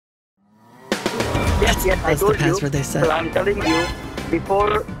Yes, yes, I That's the told you. password they said. So I'm telling you,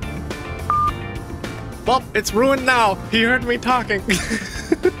 before... Well, it's ruined now. He heard me talking.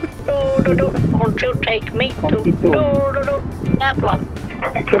 Won't you take me to that one?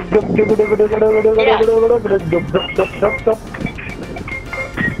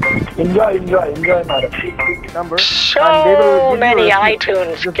 Enjoy, madam. Number. So many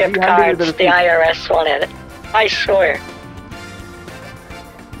iTunes gift cards the IRS wanted. I swear.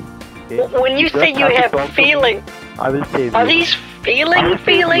 When you say you have feelings, I will save are you. these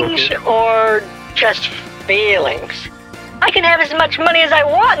feelings or just feelings? I can have as much money as I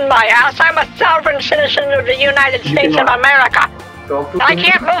want in my house. I'm a sovereign citizen of the United States of America. I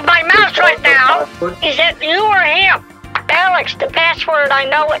can't move my mouse right now. Is it you or him? Alex, the password, I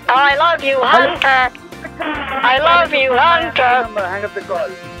know it. I love you, Hunter. I love you, Hunter. Hang up the call.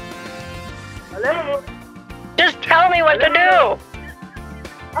 Hello? Just tell me what to do.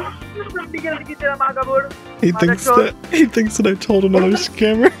 He thinks that I told another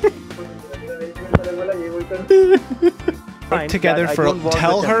scammer. Together for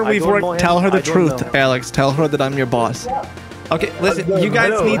tell her we've worked. Tell her the truth, Alex. Tell her that I'm your boss. Okay, listen. You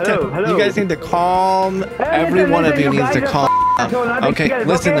guys need to calm. Every one of you needs to calm down. Okay,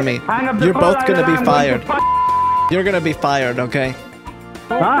 listen to me. You're both gonna be fired. You're gonna be fired. Okay.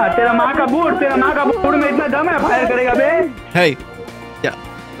 Hey. Yeah,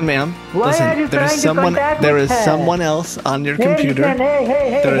 ma'am. Listen. There is someone else on your computer.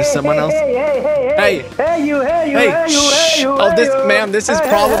 There is someone else. Hey. Shh. Oh, this is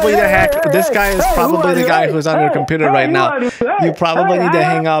probably the hack. This guy is probably the guy who's on your computer right now. You probably need to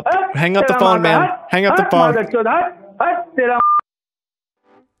hang up. Hang up the phone, ma'am. Hang up the phone.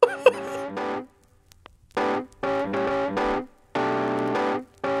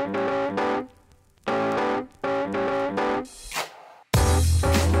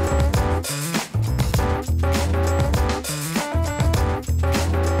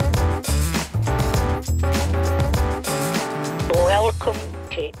 Welcome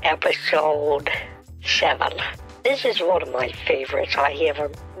to episode 7. This is one of my favorites. I have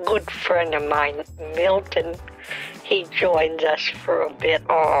a good friend of mine, Milton. He joins us for a bit.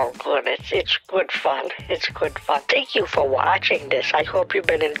 Oh, goodness. It's good fun. It's good fun. Thank you for watching this. I hope you've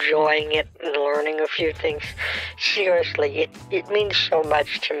been enjoying it and learning a few things. Seriously, it means so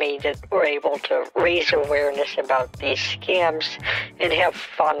much to me that we're able to raise awareness about these scams and have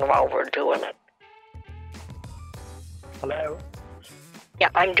fun while we're doing it. Hello? Yeah,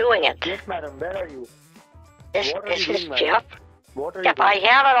 I'm doing it. Yes, madam. Where are you? This What are you is doing, Jeff. What are Jeff, you I doing?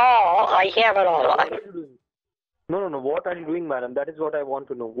 have it all. I have it all. What are you doing? No. What are you doing, madam? That is what I want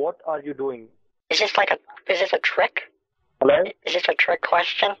to know. What are you doing? Is this a trick? Hello? Is this a trick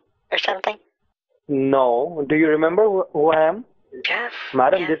question or something? No. Do you remember who I am? Jeff?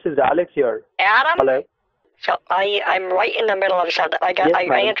 Madam, Yeah. this is Alex here. Adam? Hello? So I'm right in the middle of something. I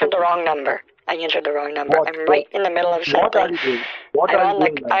madam. answered the wrong number. What? I'm right in the middle of something. What are you doing? What are you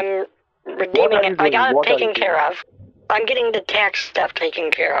doing, madam? I'm redeeming it. I got it What are you taken doing? care of. I'm getting the tax stuff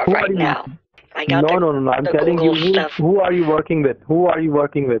taken care of Who right are you now. I got No. I'm the telling Google you, stuff. who are you working with? Who are you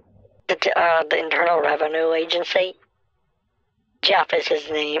working with? The Internal Revenue Agency. Jeff is his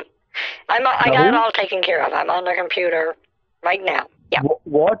name. I got it all taken care of. I'm on the computer right now. Yeah.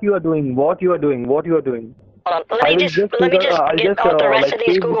 What you are doing? What you are doing? What you are doing? Hold on. Let me just get all the rest of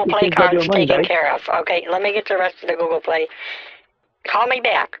these Google Play cards taken care of. Okay, let me get the rest of the Google Play. Call me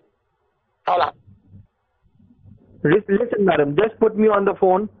back. Hold on. Listen, madam, just put me on the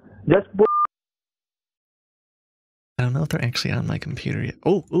phone. Just put. I don't know if they're actually on my computer yet.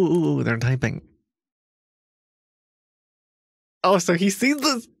 Oh, they're typing. Oh, so he sees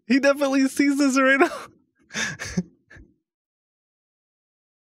this. He definitely sees this right now.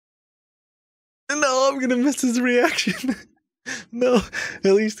 No, I'm gonna miss his reaction. No,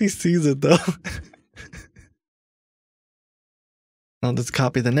 at least he sees it though. I'll just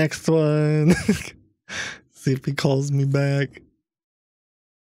copy the next one. See if he calls me back.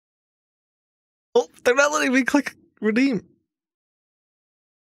 Oh, they're not letting me click redeem.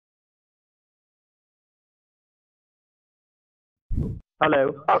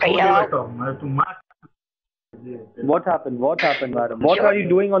 Hello. Okay, hello. What happened? What happened, madam? What are you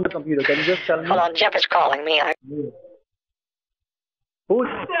doing on the computer? Can you just tell me? Hold on, Jeff is calling me. Who's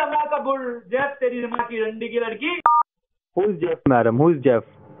Jeff, madam? Who's Jeff?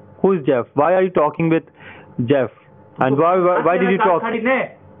 Who's Jeff? Why are you talking with Jeff? And why did you talk?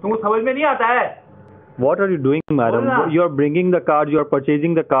 What are you doing, madam? You are bringing the card. You are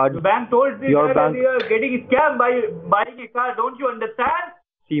purchasing the card. The bank told me Your that bank. you are getting scammed by buying a car. Don't you understand?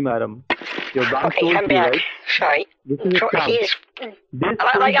 See, madam. Your bank Okay, told I'm you, back. right? Sorry. This is a scam. He's. This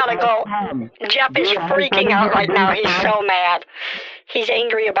I gotta is a go. scam. Jeff is They are freaking telling out you to right bring now. the He's cards. so mad. He's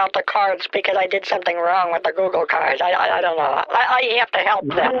angry about the cards because I did something wrong with the Google cards. I don't know. I have to help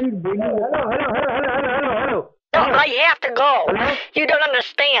Why them. are you bringing? Hello. No, I have to go. Hello? You don't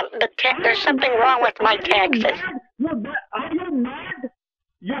understand. There's something wrong with my taxes. Are you mad?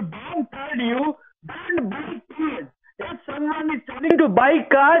 Your bank told you don't buy cards. If someone is telling to buy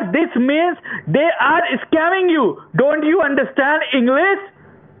cards, this means they are scamming you. Don't you understand English?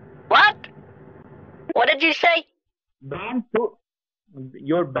 What? What did you say?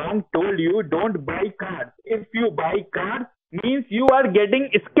 Your bank told you don't buy cards. If you buy cards, means you are getting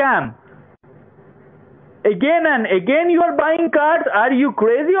scammed. Again and again you are buying cards. Are you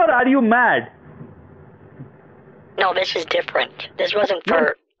crazy or are you mad? No, this is different. This wasn't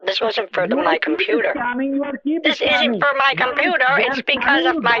for my computer. This isn't for my computer. It's because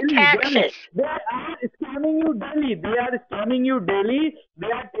of my taxes. They are scamming you daily. They are scamming you daily. They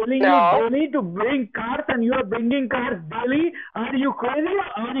are telling No. you daily to bring cards and you are bringing cards daily. Are you crazy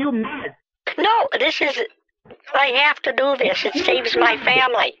or are you mad? No, this is. I have to do this. It saves my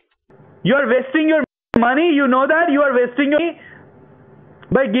family. You are wasting your money. You know that? You are wasting your money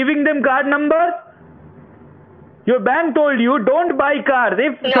by giving them card numbers. Your bank told you don't buy cards.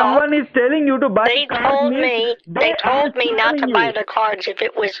 If No. someone is telling you to buy They cards, told means me. They told me not to scamming buy you. the cards if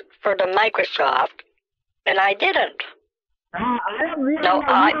it was for the Microsoft, and I didn't.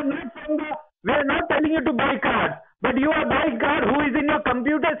 We are not telling you to buy cards, but you are buying cards. Who is in your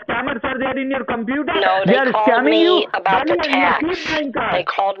computer? Scammers are there in your computer. No, they they are called scamming me you. about the Then you tax. keep buying cards. They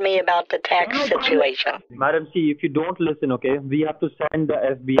called me about the tax situation. Madam, see, if you don't listen, okay, we have to send the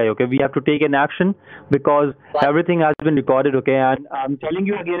FBI, okay? We have to take an action because What? everything has been recorded, okay? And I'm telling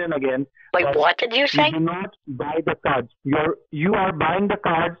you again and again. Wait, that what did you You say? do not buy the cards. You are buying the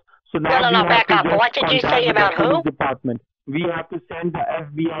cards. So now No, we have back to up. just What did you contact say the about police who? Department. We have to send the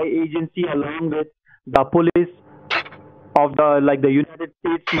FBI agency along with the police of the United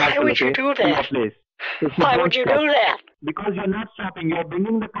States Why Marshal, would you okay, do to your that? place. If you Why don't would you stop. do that? Because you're not stopping, you're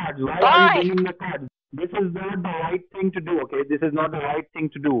bringing the cards. Why Why? are you bringing the cards? This is not the right thing to do, okay? This is not the right thing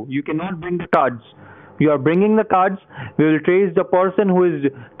to do. You cannot bring the cards. You are bringing the cards. We will trace the person who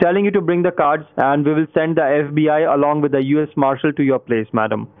is telling you to bring the cards and we will send the FBI along with the US Marshal to your place,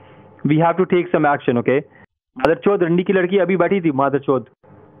 madam. We have to take some action, okay? Motherchod, रंडी की लड़की अभी बैठी थी, motherchod.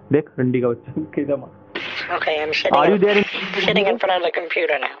 देख रंडी का बच्चा किधर मार. Okay, I'm Are you there? sitting in front of the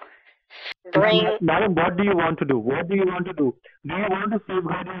computer now. Bring. Madam, what do you want to do? What do you want to do? Do you want to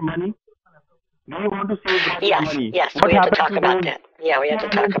safeguard your money? Do you want to safeguard your money? Yes, What we have to happened talk about those that. Yeah, we have to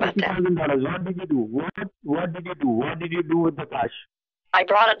talk about that. $250,000? What did you do? What did you do? What did you do with the cash? I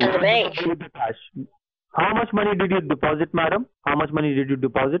brought it to the What did you bank. do with the cash? How much money did you deposit, madam? How much money did you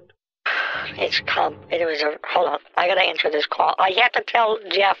deposit? It was a. Hold on. I gotta answer this call. I have to tell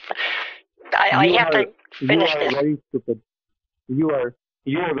Jeff. I have to finish You are this. very stupid. You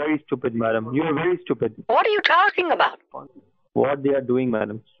are very stupid, madam. You are very stupid. What are you talking about? What they are doing,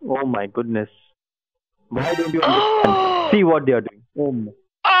 madam. Oh my goodness. Why don't you understand? See what they are doing. Oh my.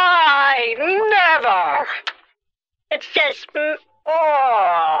 I never. It's just.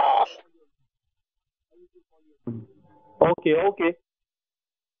 Oh. Okay.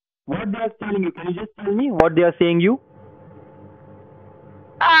 What they are telling you? Can you just tell me what they are saying you?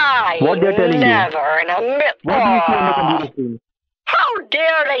 What they are telling you? Never in a minute. What do you see on the computer screen? How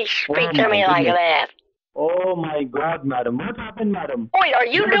dare they speak Oh to my me like goodness. that? Oh my God, madam. What happened, madam? Wait, are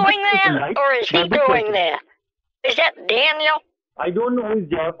you You're a doing big person, that? right? Or is You're he a big doing person. that? Is that Daniel? I don't know who's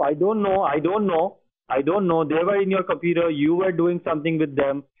Jeff. I don't know. They were in your computer. You were doing something with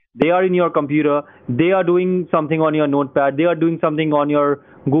them. They are in your computer. They are doing something on your notepad. They are doing something on your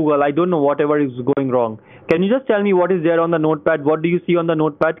Google. I don't know whatever is going wrong. Can you just tell me what is there on the notepad? What do you see on the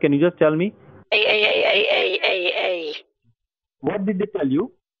notepad? Can you just tell me? A. What did they tell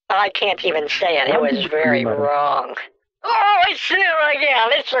you? I can't even say it. It was very wrong. Oh, it's there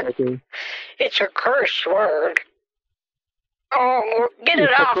again. It's a curse word. Oh, get it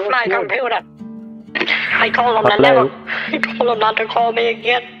off my computer. I told him not to call me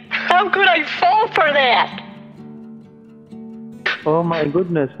again. How could I fall for that? Oh my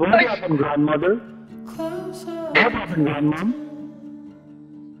goodness. What happened, grandmother? What happened, grandmom?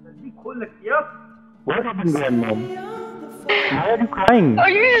 What happened, grandmom? Why are you crying? Are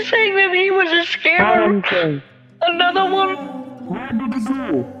you saying that he was a Why are scammer? you crying? Another one? What did he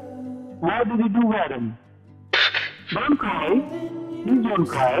do? What did he do, madam? Don't cry. Please don't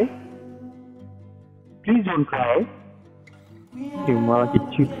cry. Please don't cry.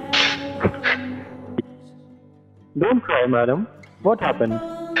 Don't cry, madam. What happened?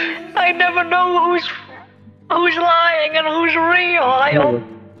 I I never know who's lying and who's real. I don't.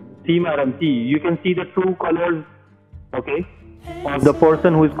 See, madam, see, you can see the true colors, okay, of the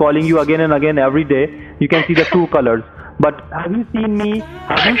person who is calling you again and again every day. You can see the true colors. But have you seen me?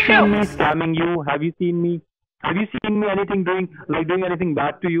 Have you seen me scamming you? Have you seen me anything doing anything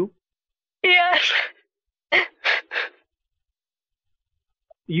bad to you? Yes.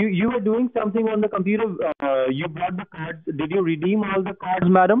 You were doing something on the computer. You bought the cards. Did you redeem all the cards,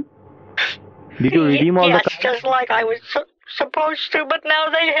 madam? Did you redeem all the cards? Yes, just like I was supposed to, but now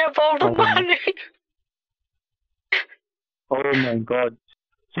they have all the money. Oh my God.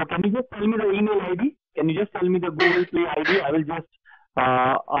 So can you just tell me the email ID? Can you just tell me the Google Play ID? I will just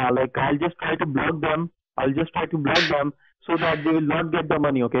I'll just try to block them. I'll just try to block them so that they will not get the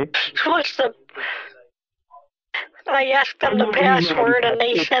money, okay? What's the... I asked them the password and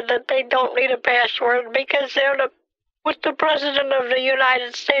they said that they don't need a password because they're with the President of the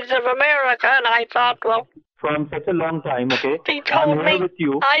United States of America, and I thought, well... From such a long time, okay? They told me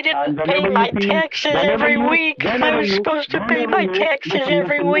I didn't pay my taxes every week. I was supposed to pay my taxes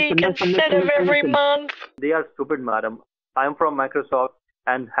every week instead of every month. They are stupid, madam. I'm from Microsoft,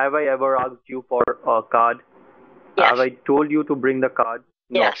 and have I ever asked you for a card? Yes. Have I told you to bring the card?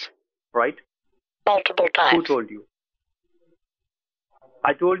 No. Yes. Right? Multiple times. Who told you?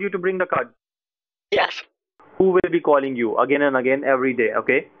 I told you to bring the card. Yes. Who will be calling you again and again every day,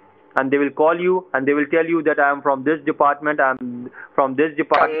 okay? And they will call you and they will tell you that I am from this department, I'm from this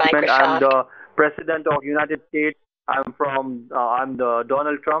department, I'm the President of United States, I'm the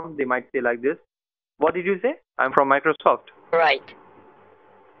Donald Trump, they might say like this. What did you say? I'm from Microsoft. Right.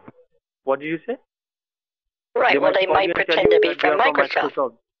 What did you say? Right, they might pretend to be from Microsoft.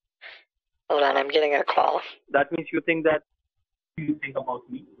 Hold on, I'm getting a call. That means you think that... What do you think about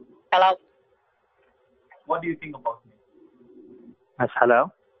me? Hello? What do you think about me? Yes,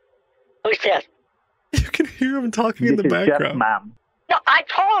 hello? Who's this? You can hear him talking in the background. Jeff, ma'am. No, I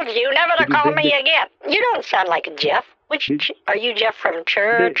told you never to call me again. You don't sound like a Jeff. Are you Jeff from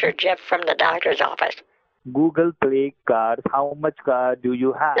church or Jeff from the doctor's office? Google Play cards. How much card do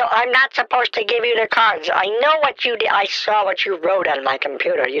you have? No, I'm not supposed to give you the cards. I know what you did. I saw what you wrote on my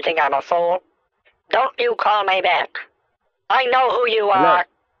computer. You think I'm a fool? Don't you call me back. I know who you are.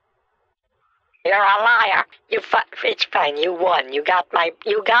 You're a liar. It's fine. You won. You got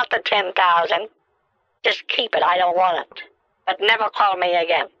the 10,000. Just keep it. I don't want it. But never call me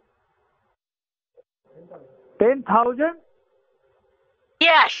again. 10,000?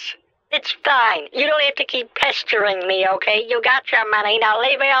 Yes. It's fine. You don't have to keep pestering me, okay? You got your money. Now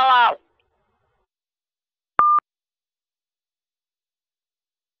leave me alone.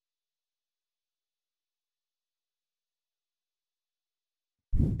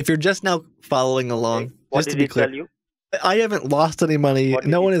 If you're just now following along, what just to be clear, tell you? I haven't lost any money.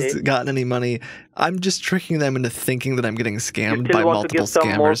 No one has say? gotten any money. I'm just tricking them into thinking that I'm getting scammed by multiple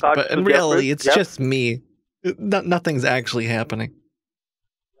scammers. But in reality, it's just me. Nothing's actually happening.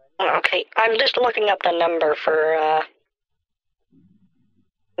 Okay, I'm just looking up the number for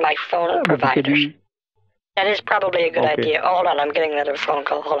my phone providers. That is probably a good idea. Hold on, I'm getting another phone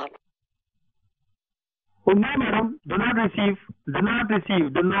call. Hold on. Oh, no, madam. Do not receive. Do not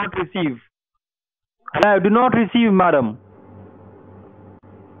receive. Do not receive. Hello, do not receive, madam.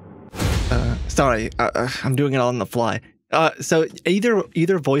 Sorry, I'm doing it all on the fly. So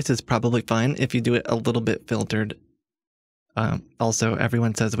either voice is probably fine if you do it a little bit filtered. Also,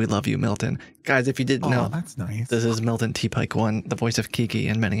 everyone says we love you, Milton. Guys, if you didn't know, that's nice. This is Milton T. Pike 1, the voice of Kiki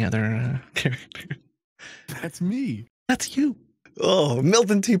and many other characters. That's me. That's you. Oh,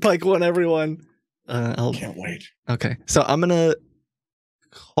 Milton T. Pike 1, everyone. Can't wait. Okay, so I'm gonna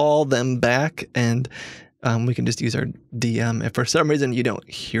call them back, and we can just use our DM. If for some reason you don't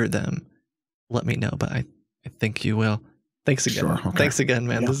hear them, let me know. But I think you will. Thanks again. Sure, okay. Thanks again,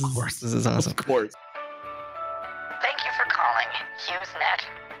 man. Yeah, This is awesome. Of course. Thank you for calling HughesNet.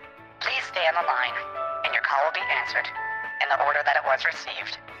 Please stay on the line, and your call will be answered in the order that it was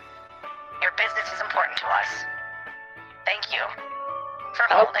received. Your business is important to us. Thank you for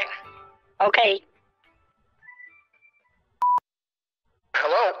holding. Okay.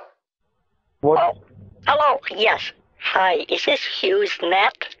 Hello? What? Oh, hello, yes. Hi, is this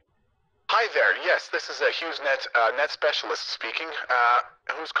HughesNet? Hi there. Yes, this is a HughesNet net specialist speaking.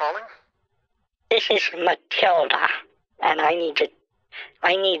 Who's calling? This is Matilda, and I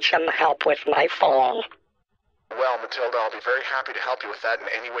need some help with my phone. Well, Matilda, I'll be very happy to help you with that in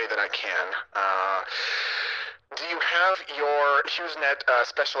any way that I can. Do you have your HughesNet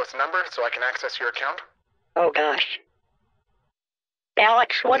specialist number so I can access your account? Oh gosh.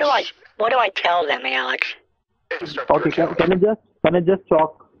 Alex, what do I tell them, Alex? Okay, can I just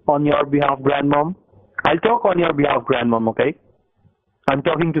talk on your behalf, grandmom. I'll talk on your behalf, grandmom, okay? I'm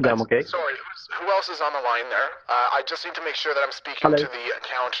talking to them, okay? Sorry, who else is on the line there? I just need to make sure that I'm speaking Hello. to the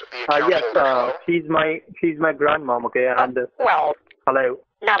account Yes, holder. Hello? she's my grandmom, okay? And Well, hello.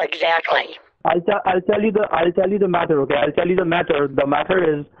 not exactly. I'll tell you the matter, okay? I'll tell you the matter. The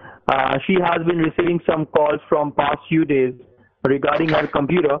matter is, she has been receiving some calls from past few days regarding her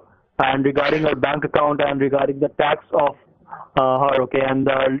computer and regarding her bank account and regarding the tax of her, okay? And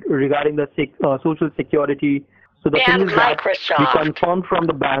regarding the social security. So the thing And is that Microsoft. we confirmed from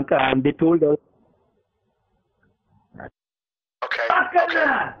the bank and they told us. Okay.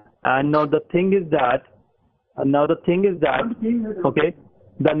 And now the thing is that, okay,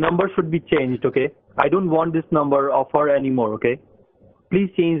 the number should be changed, okay? I don't want this number of her anymore, okay?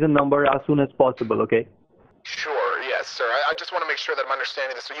 Please change the number as soon as possible, okay? Sure, yes, sir. I just want to make sure that I'm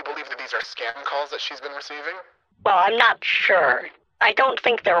understanding this. So you believe that these are scam calls that she's been receiving? Well, I'm not sure. I don't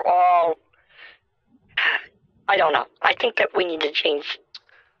think they're all... I don't know. I think that we need to change...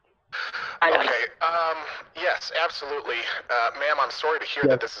 I don't know. Yes, absolutely. Ma'am, I'm sorry to hear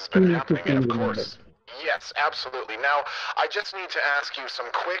that this has been happening, and of course... Yes, absolutely. Now, I just need to ask you some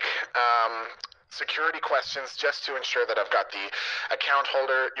quick security questions just to ensure that I've got the account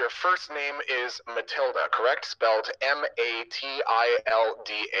holder. Your first name is Matilda, correct? Spelled Matilda.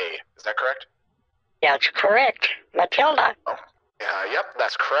 Is that correct? Yeah, it's correct. Matilda. Oh, yep,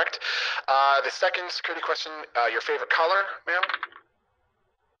 that's correct. The second security question, your favorite color, ma'am?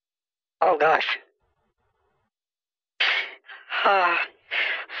 Oh, gosh.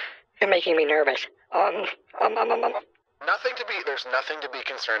 You're making me nervous. There's nothing to be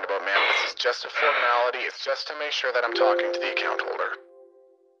concerned about, ma'am. This is just a formality. It's just to make sure that I'm talking to the account holder.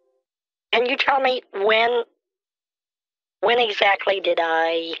 Can you tell me when exactly did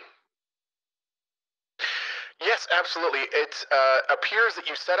I... Yes, absolutely. It appears that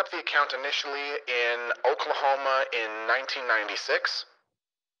you set up the account initially in Oklahoma in 1996.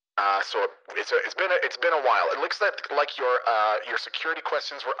 So it's been a while. It looks like your security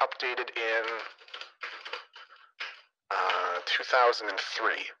questions were updated in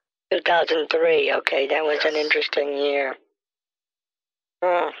 2003. 2003. Okay, that was an Yes. interesting year.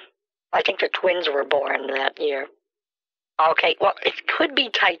 I think the twins were born that year. Okay, well, it could be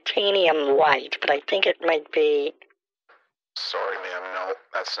titanium white, but I think it might be... Sorry, ma'am. No,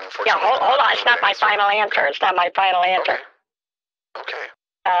 that's unfortunately... Yeah, hold on. It's not my final answer. It's not my final answer. Okay.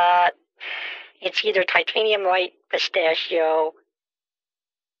 It's either titanium white, pistachio,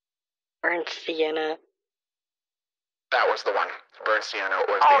 burnt sienna. That was the one. Burnt sienna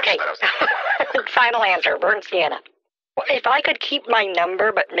was the Okay. answer that I was Final answer, burnt sienna. Well, if I could keep my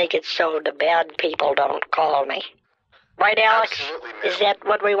number but make it so the bad people don't call me. Right, Alex? Absolutely, ma'am. Is that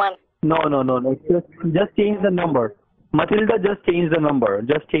what we want? No. Just change the number. Matilda, just change the number.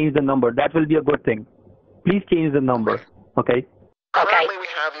 Just change the number. That will be a good thing. Please change the number, okay? Currently, we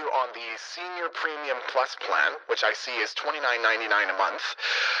have you on the Senior Premium Plus plan, which I see is $29.99 a month.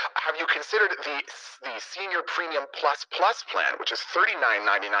 Have you considered the Senior Premium Plus plan, which is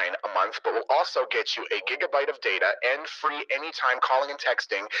 $39.99 a month, but will also get you a gigabyte of data and free anytime calling and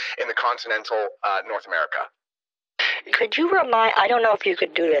texting in the continental North America? Could you I don't know if you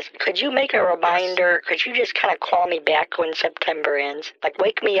could do this. Could you make a reminder? Yes. Could you just kind of call me back when September ends? Like,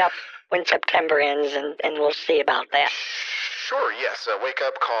 wake me up when September ends, and we'll see about that. Sure, yes. A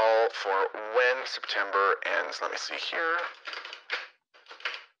wake-up call for when September ends. Let me see here.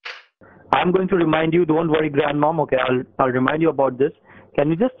 I'm going to remind you. Don't worry, grandmom. Okay, I'll remind you about this. Can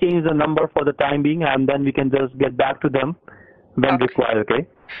you just change the number for the time being, and then we can just get back to them when required, okay?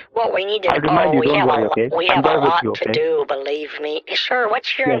 Well, we need to. I'll remind you. Don't worry, okay? We have a lot to do. Believe me. Sure.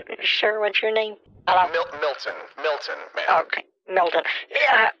 What's your name? Hello. Milton, ma'am. Okay. Milton.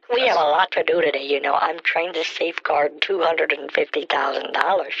 Yeah, we have a lot to do today, you know. I'm trying to safeguard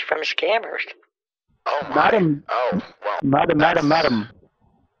 $250,000 from scammers. Oh, my. Madam. Oh, well. Madam.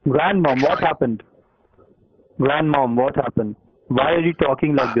 Grandmom, what happened? Grandmom, what happened? Why are you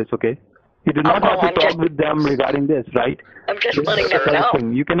talking like this, okay? You do not have to talk with them regarding this, right? I'm just letting them know.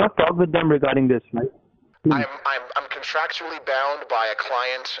 You cannot talk with them regarding this, right? I'm contractually bound by a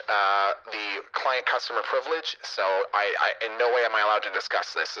client, the client-customer privilege, so I in no way am I allowed to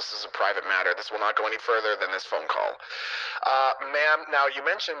discuss this. This is a private matter. This will not go any further than this phone call. Ma'am, now you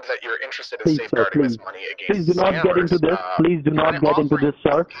mentioned that you're interested in safeguarding this money against Please do not get into this. Please do not get into this,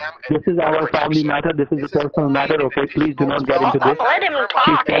 sir. This is our family matter. This is a personal matter, okay? Please do not get into this. Let him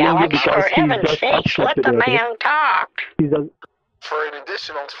talk, Alex. For heaven's sakes, let the man talk. For an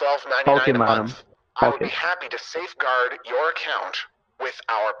additional $12.99 a month, I would be happy to safeguard your account with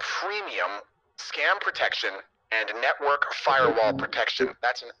our premium scam protection and network firewall protection.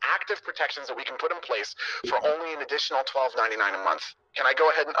 That's an active protections that we can put in place for only an additional $12.99 a month. Can I go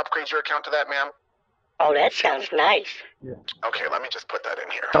ahead and upgrade your account to that, ma'am? Oh, that sounds nice. Okay, let me just put that in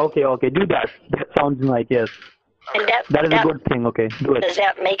here. Okay, do that. That sounds nice, yes. And that is a good thing, okay, do it. Does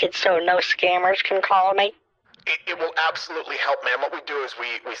that make it so no scammers can call me? It will absolutely help, ma'am. What we do is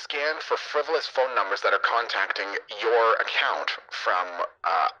we scan for frivolous phone numbers that are contacting your account from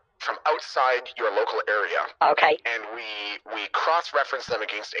outside your local area. Okay. And we cross-reference them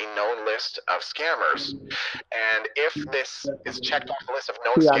against a known list of scammers. And if this is checked off the list of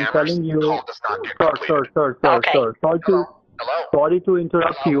known scammers, the call does not get completed. Sir. Hello? Sorry to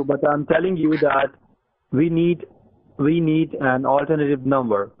interrupt you, but I'm telling you that we need an alternative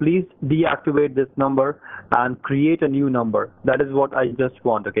number. Please deactivate this number and create a new number. That is what I just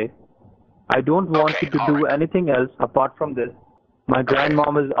want, okay? I don't want you to do anything else apart from this. My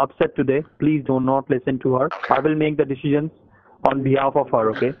grandmom is upset today. Please do not listen to her. I will make the decisions on behalf of her,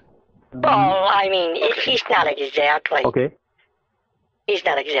 okay? Well, I mean, he's not exactly. Okay. He's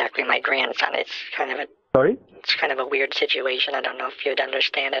not exactly my grandson. It's kind of a. Sorry? It's kind of a weird situation. I don't know if you'd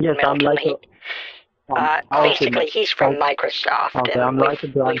understand it. Yes, I'm like basically, he's from Microsoft. Okay, I'm like a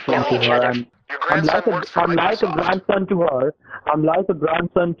grandson to her. I'm like a grandson to her. I'm like a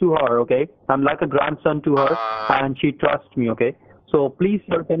grandson to her, okay? I'm like a grandson to her, and she trusts me, okay? So please,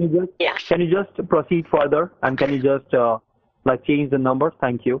 sir, can you just proceed further, and can you just change the number?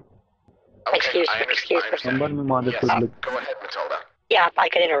 Thank you. Okay, excuse me. Yes, go ahead, Matilda. Yeah, if I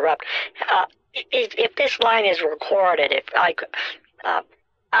could interrupt. If this line is recorded, if I could,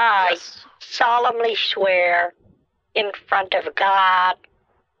 I solemnly swear in front of God,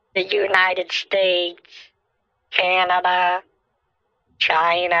 the United States, Canada,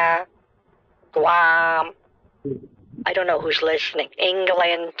 China, Guam, I don't know who's listening,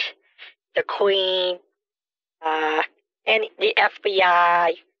 England, the Queen, and the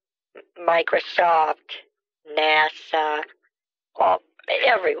FBI, Microsoft, NASA,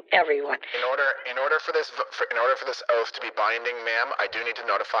 everyone. In order for this oath to be binding, ma'am, I do need to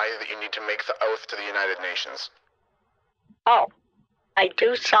notify you that you need to make the oath to the United Nations. Oh, I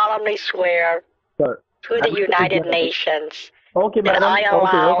do solemnly swear to the United Nations that I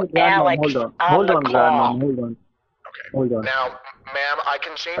allow Alex on the call. Hold on. Now, ma'am, I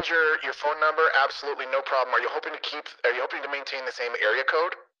can change your phone number. Absolutely no problem. Are you hoping to maintain the same area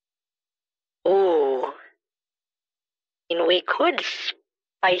code? Ooh. And we could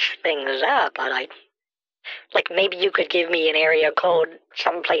spice things up, but maybe you could give me an area code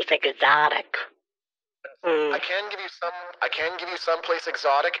someplace exotic. I can give you someplace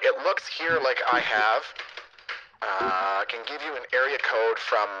exotic. It looks here like I have. I can give you an area code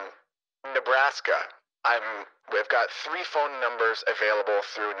from Nebraska. We've got 3 phone numbers available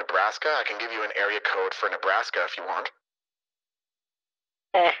through Nebraska. I can give you an area code for Nebraska if you want.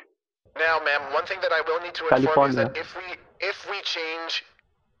 Now, ma'am, one thing that I will need to inform you is that if we change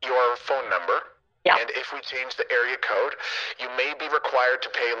your phone number, and if we change the area code, you may be required to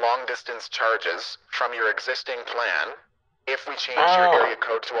pay long-distance charges from your existing plan if we change your area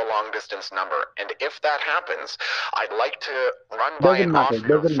code to a long-distance number. And if that happens, I'd like to run by an offer.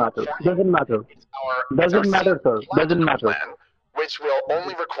 Doesn't matter, sir. Which will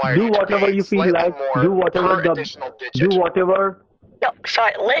only require do whatever you feel like. Do whatever No,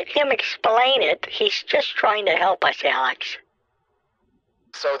 sorry, let him explain it. He's just trying to help us, Alex.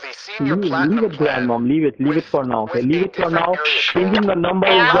 So the senior platinum leave it, grandmom. Leave it for now. Okay, leave it for now. Changing the number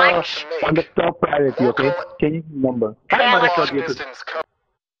is on the top priority. Okay, changing the number. Calm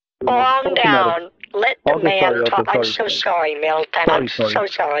down. Let the man talk. I'm so sorry, Milton. I'm so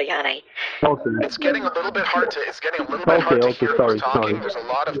sorry, honey. It's getting a little bit hard to. It's getting a little bit hard to hear who's talking. There's a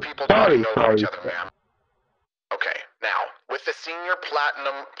lot of people talking over each other, ma'am. Okay, now with the senior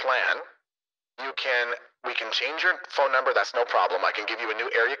platinum plan, we can change your phone number. That's no problem. I can give you a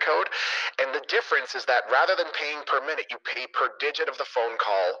new area code, and the difference is that rather than paying per minute, you pay per digit of the phone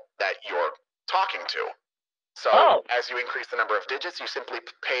call that you're talking to. So as you increase the number of digits, you simply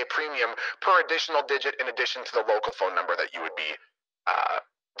pay a premium per additional digit in addition to the local phone number that you would be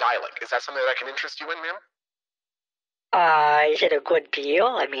dialing. Is that something that I can interest you in, ma'am? Is it a good deal?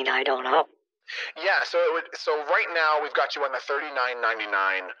 I mean, I don't know. Yeah, so right now we've got you on the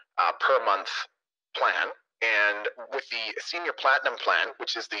 $39.99 per month plan, and with the senior platinum plan,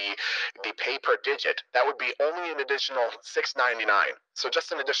 which is the pay per digit, that would be only an additional $6.99. So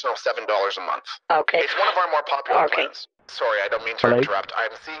just an additional $7 a month. Okay. It's one of our more popular plans. Sorry, I don't mean to interrupt.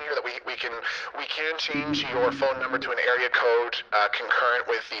 I'm seeing here that we can change your phone number to an area code concurrent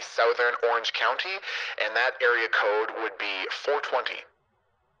with the Southern Orange County, and that area code would be 420.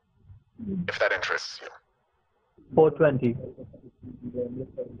 If that interests you. 420.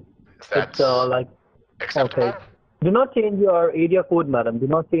 Is that It's like acceptable? okay. Do not change your area code, madam. Do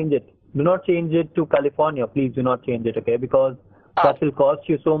not change it. Do not change it to California. Please do not change it, okay? Because that will cost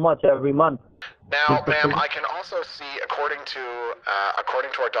you so much every month. Now, ma'am, I can also see, according to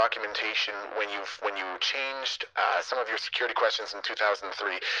our documentation, when you changed some of your security questions in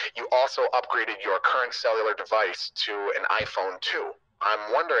 2003, you also upgraded your current cellular device to an iPhone 2.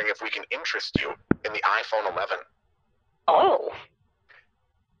 I'm wondering if we can interest you in the iPhone 11. Oh.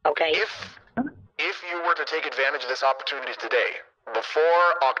 Okay. If you were to take advantage of this opportunity today,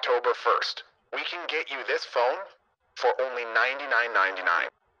 before October 1st, we can get you this phone for only $99.99.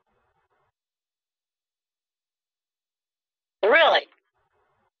 Really?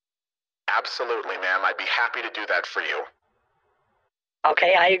 Absolutely, ma'am. I'd be happy to do that for you.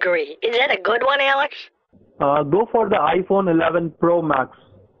 Okay, I agree. Is that a good one, Alex? Go for the iPhone 11 Pro Max.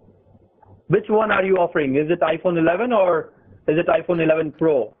 Which one are you offering? Is it iPhone 11 or is it iPhone 11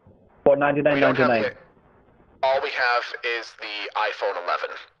 Pro for $99.99? All we have is the iPhone 11.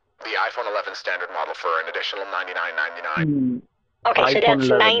 The iPhone 11 standard model for an additional $99.99. Okay, so that's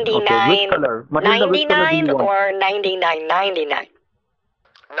 99. Okay. Which color? Matilda, which color do you 99 want? or 99.99?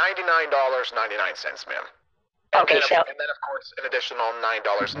 $99.99, ma'am. Okay, and so then of course an additional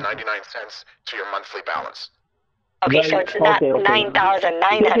 $9.99 to your monthly balance. okay, Right, so it's not okay.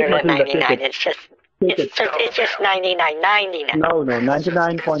 9,999. It's just Take it. it's just 99.99. No, It's just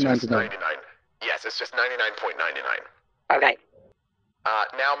 99.99. 99. Yes, it's just 99.99. Okay.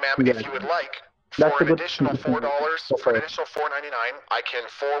 Now, ma'am, Yeah. if you would like, That's for a an good additional thing. $4, for an additional $4.99, I can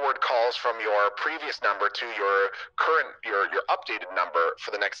forward calls from your previous number to your current, your updated number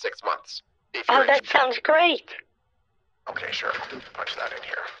for the next 6 months. If Oh, you're that sounds great. Okay, sure. Punch that in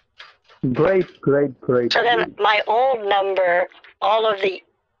here. Great. So then my old number, all of the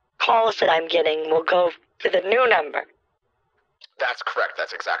calls that I'm getting will go to the new number. That's correct.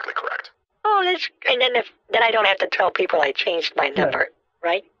 That's exactly correct. Oh, and then I don't have to tell people I changed my number,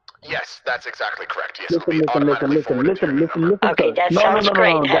 right? Yes, that's exactly correct. Yes, it'll be Listen, automatically forwarded to your new number. Okay, sir. that No, sounds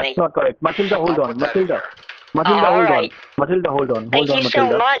great, honey. that's not correct. Matilda, hold I'll on. put that in Matilda, here. Matilda, All hold right. on. Matilda, hold on. Thank you Matilda.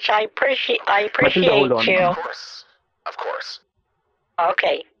 so much. I appreciate hold on. you. Of course.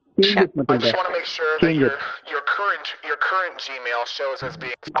 Okay. Change it, I Matilda. just want to make sure Change that it. your current Gmail shows as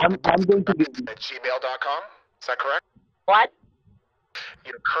being I'm going to give you. at gmail.com. Is that correct? What?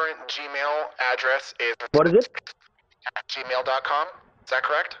 Your current Gmail address is What is it? at gmail.com. Is that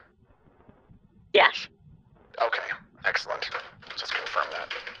correct? Yes. Okay, excellent. Just confirm that.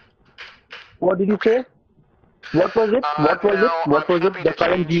 What did you say? What was it? What was it? What was it? The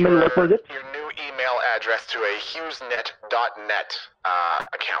current Gmail, what was it? Your new email address to a HughesNet.net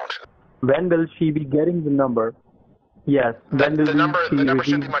account. When will she be getting the number? Yes. When will the number should be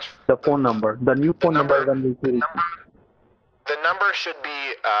receive much. the phone number? The new phone number when will she receive? The number should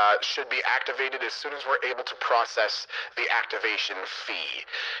be activated as soon as we're able to process the activation fee.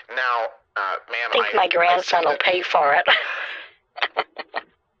 Now, ma'am, I think my grandson will pay for it.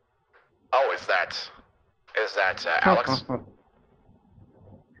 Oh, is that Alex?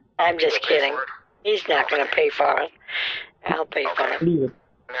 I'm just He'll pay kidding. for it? He's not going to pay for it. I'll pay for Okay. it. Leave it.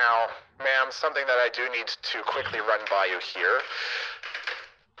 Now, ma'am, something that I do need to quickly run by you here.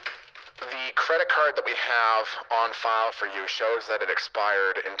 The credit card that we have on file for you shows that it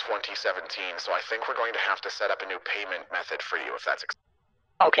expired in 2017, so I think we're going to have to set up a new payment method for you if that's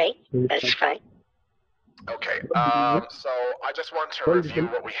Okay, that's fine. okay. So I just want to review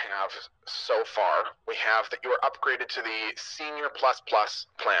what we have so far. We have that you are upgraded to the Senior Plus Plus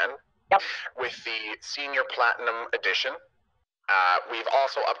plan. Yep. With the Senior Platinum Edition. We've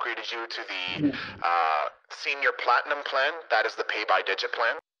also upgraded you to the Senior Platinum plan. That is the pay-by-digit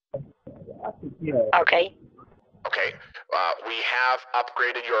plan. Okay. Okay. We have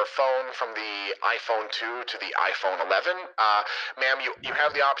upgraded your phone from the iPhone 2 to the iPhone 11. Ma'am, you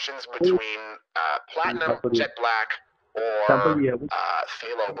have the options between Platinum, Jet Black, or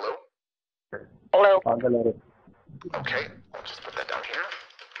Phthalo Blue. Hello. Okay. I'll just put that down here.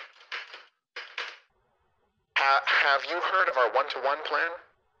 Have you heard of our one-to-one plan?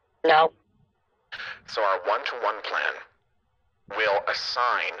 No. So our one-to-one plan will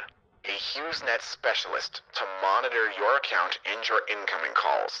assign a HughesNet specialist to monitor your account and your incoming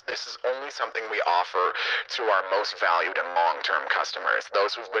calls. This is only something we offer to our most valued and long-term customers,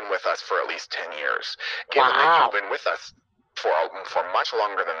 those who've been with us for at least 10 years. Given that you've been with us for much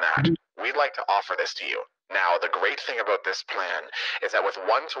longer than that, we'd like to offer this to you. Now, the great thing about this plan is that with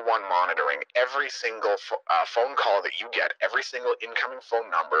one-to-one monitoring, every single phone call that you get, every single incoming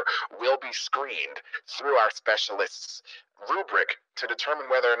phone number will be screened through our specialists' rubric to determine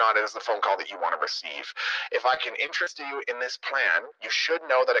whether or not it is the phone call that you want to receive. If I can interest you in this plan, you should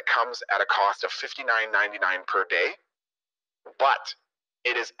know that it comes at a cost of $59.99 per day, but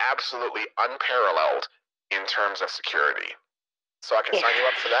it is absolutely unparalleled in terms of security. So I can sign you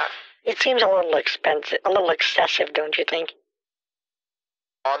up for that? It seems a little expensive, a little excessive, don't you think?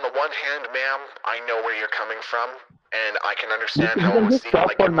 On the one hand, ma'am, I know where you're coming from, and I can understand how it would seem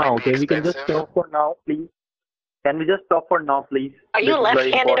like it might be expensive. We can just stop for now, please. Can we just stop for now, please? Are you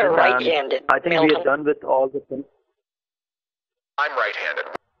left-handed or right-handed, I think we are done with all the things. I'm right-handed.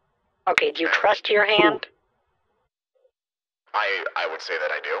 Okay, do you trust your hand? I would say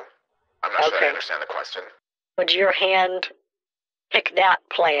that I do. I'm not sure I understand the question. Would your hand pick that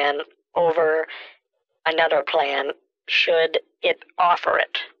plan over another plan should it offer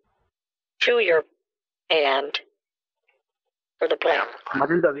it to your hand for the plan?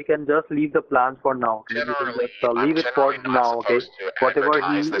 Matilda, we can just leave the plans for now. Generally, leave it for now, okay? Whatever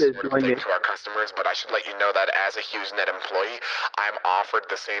he is doing it. To our customers, but I should let you know that as a HughesNet employee, I'm offered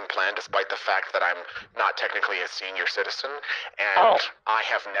the same plan despite the fact that I'm not technically a senior citizen, and I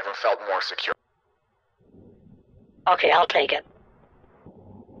have never felt more secure. Okay, I'll take it.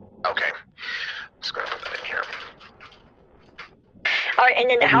 Okay. I'm just going to put that in here. Alright, and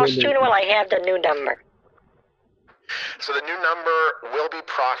then how soon will I have the new number? So the new number will be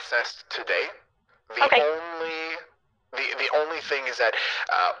processed today. The only thing is that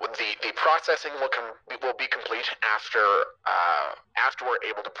the processing will be complete after we're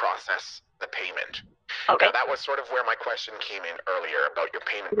able to process the payment. Okay. Now, that was sort of where my question came in earlier about your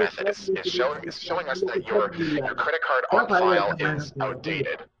payment method. It's showing us that your credit card on file is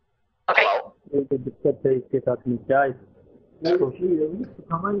outdated. Okay. Hello?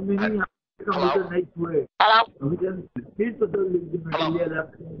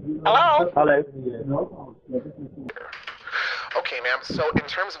 Hello? Okay, ma'am. So in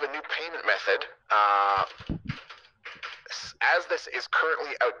terms of a new payment method, as this is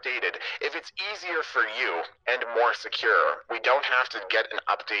currently outdated, if it's easier for you and more secure, we don't have to get an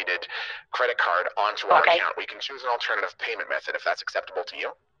updated credit card onto our account. We can choose an alternative payment method if that's acceptable to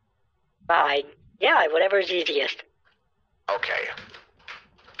you. Yeah, whatever's easiest. Okay.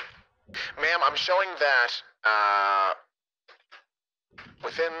 Ma'am, I'm showing that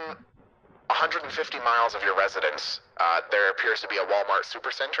within 150 miles of your residence, there appears to be a Walmart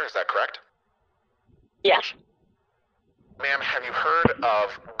Supercenter. Is that correct? Yes. Ma'am, have you heard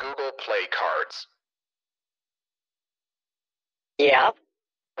of Google Play cards? Yeah.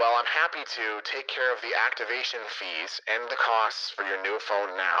 Well, I'm happy to take care of the activation fees and the costs for your new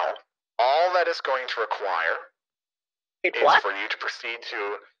phone now. All that is going to require is for you to proceed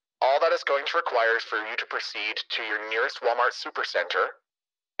to... All that is going to require is for you to proceed to your nearest Walmart Supercenter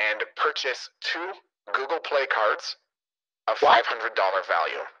and purchase 2 Google Play cards of $500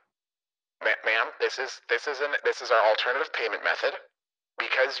 value. Ma'am, this is our alternative payment method.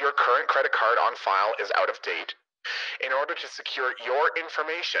 Because your current credit card on file is out of date, in order to secure your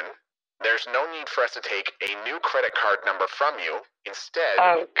information, there's no need for us to take a new credit card number from you. Instead,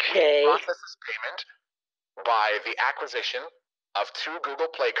 we process this payment by the acquisition of 2 Google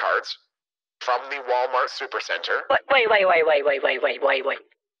Play cards from the Walmart Supercenter. Wait.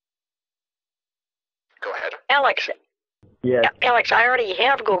 Go ahead. Alex. Yes. Alex, I already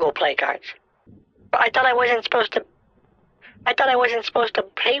have Google Play cards. But I thought I wasn't supposed to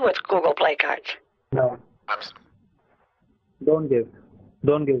pay with Google Play cards. No. Don't give,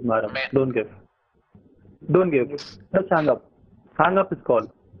 madam. Don't give. Just hang up. Hang up is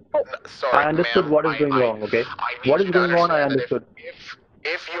called. Sorry, I understood what is going wrong, okay? What is going on, I understood.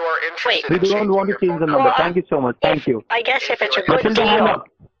 If you are interested we don't want to change the number. Thank you so much. Thank you. I guess if it's a good deal,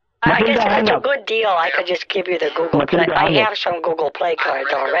 I could just give you the Google Play. I have some Google Play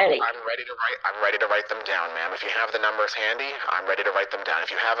cards already. I'm ready to write them down, ma'am. If you have the numbers handy, I'm ready to write them down.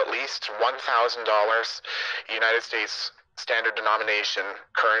 If you have at least $1,000 United States standard denomination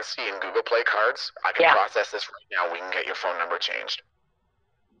currency in Google Play cards, I can process this right now. We can get your phone number changed.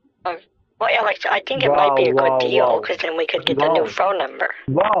 Well, Alex, I think it might be a good deal, because then we could get the new phone number.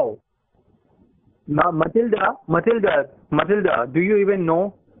 Wow. Now, Matilda, do you even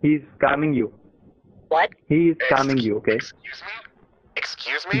know he's scamming you? What? He is scamming you, okay?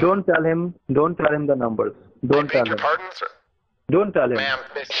 Excuse me? Don't tell him the numbers. Don't tell him. Pardon, sir? Don't tell him. Ma'am,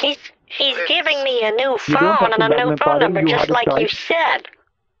 He's giving me a new phone and a new phone number, just like you said.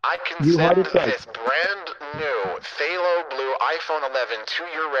 I can send this brand new Phthalo Blue iPhone 11 to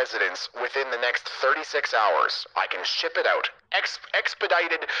your residence within the next 36 hours. I can ship it out.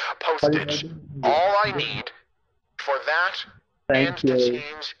 Expedited postage. All I need for that and to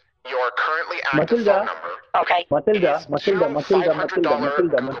change your currently active phone number. Okay. Matilda. Google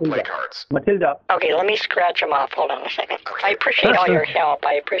Play cards. Matilda. Okay, let me scratch them off. Hold on a second. Okay. I appreciate all your help.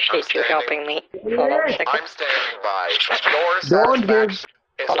 I appreciate you helping me. Hold on a second. I'm standing by. Your satisfaction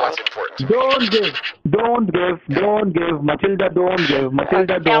is what's important. Don't give. Matilda, don't give.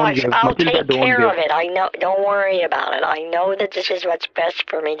 Matilda, don't Alex, give. I'll Matilda, take don't care give. of it. I know. Don't worry about it. I know that this is what's best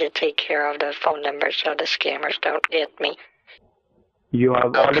for me to take care of the phone number so the scammers don't get me. You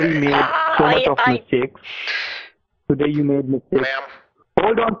have already made so much of mistakes. Today you made mistakes. Ma'am.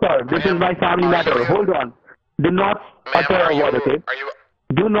 Hold on, sir. This is my family matter. Hold on. Do not utter a word, okay?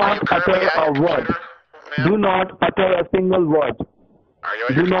 Do not utter a word. Do not utter a single word.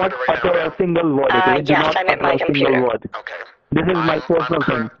 Do not utter a single word, okay? Do Yes, not I'm at my utter a computer. single word. Okay. This is my personal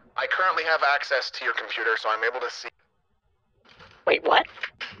thing. I currently have access to your computer, so I'm able to see. Wait, what?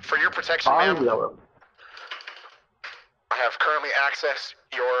 For your protection, ma'am, I have currently accessed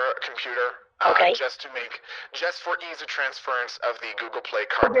your computer. Okay. Just for ease of transference of the Google Play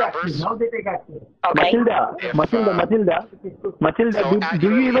card numbers. Okay. Matilda,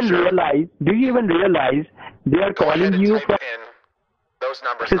 do you even realize they are calling you from those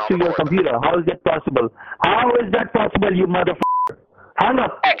numbers access to your computer? How is that possible? How is that possible, you motherfucker? Hang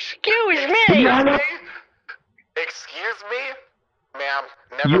up. Excuse me. Did you hang up? Excuse me? Ma'am,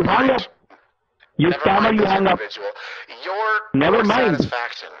 You never hung mind. up. You scammer, you hang up. Never mind.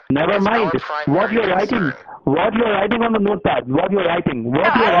 Never mind. What you're writing on the notepad. What you're writing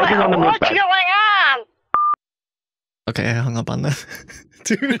on the What's notepad. going on? Okay, I hung up on that.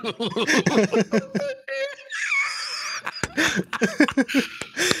 Dude.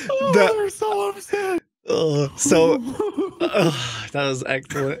 They're so upset. That was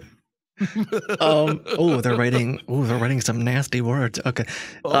excellent. They're writing some nasty words. Okay.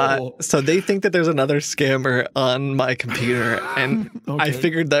 So they think that there's another scammer on my computer, and I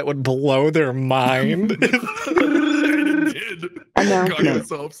figured that would blow their mind. God, you're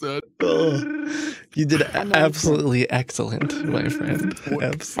so upset. You did absolutely excellent, my friend.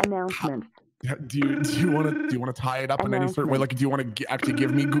 Announcement. Do you want to tie it up in any certain way? Like, do you want to actually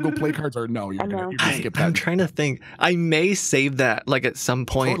give me Google Play cards, or no? You're gonna skip that. I'm trying to think. I may save that, like, at some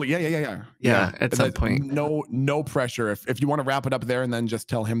point. Totally. Yeah. At some point. No pressure. If you want to wrap it up there and then just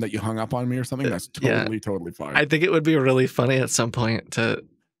tell him that you hung up on me or something, that's totally fine. I think it would be really funny at some point to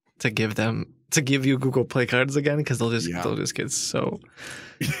give you Google Play cards again, because they'll just get so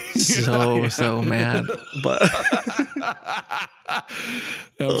mad. But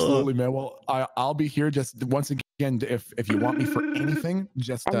absolutely, man. Well, I'll be here just once again. If you want me for anything,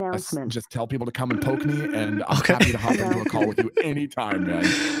 just tell people to come and poke me, and I'm happy to hop into a call with you anytime, man.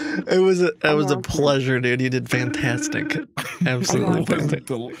 It was a pleasure, dude. You did fantastic. Absolutely fantastic.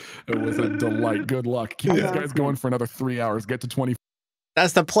 It was a delight. Good luck. Keep these guys going for another 3 hours. Get to 20.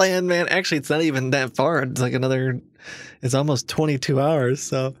 That's the plan, man. Actually, it's not even that far. It's like it's almost 22 hours.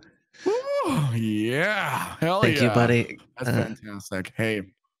 So, yeah. Hell thank you, buddy. That's fantastic. Hey,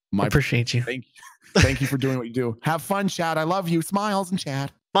 I appreciate you. Thank you for doing what you do. Have fun, Chad. I love you. Smiles and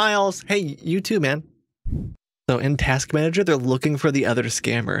Chad. Miles. Hey, you too, man. So in Task Manager, they're looking for the other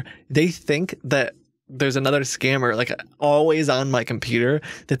scammer. They think that there's another scammer, like, always on my computer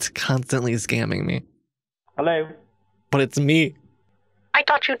that's constantly scamming me. Hello. But it's me. I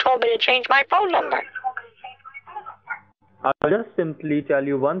thought you told me to change my phone number. I'll just simply tell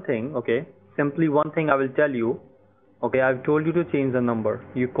you one thing, okay? Simply one thing I will tell you. Okay, I've told you to change the number.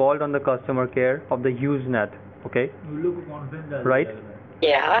 You called on the customer care of the Usenet, okay? Right?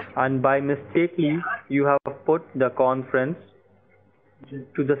 Yeah. And by mistakenly, you have put the conference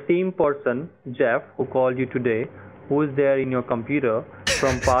to the same person, Jeff, who called you today, who is there in your computer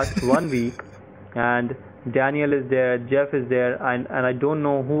from past 1 week, and Daniel is there, Jeff is there, and I don't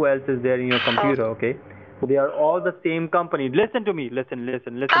know who else is there in your computer, okay? They are all the same company. Listen to me. Listen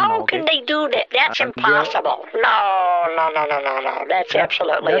How now, okay? can they do that? That's impossible. No. That's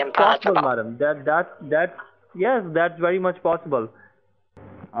absolutely impossible. Possible, madam. That's very much possible.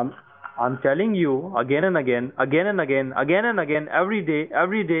 I'm telling you again and again, every day,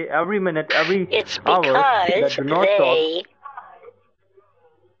 every minute, every it's hour. It's because do not they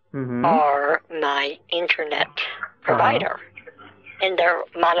stop. are my internet provider. And they're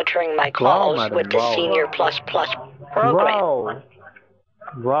monitoring my calls with the Senior Plus program.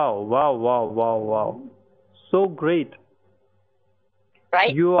 Wow. So great.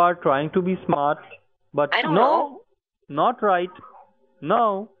 Right? You are trying to be smart, but I don't know. Not right.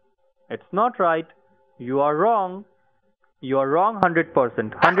 No, it's not right. You are wrong. You are wrong 100%.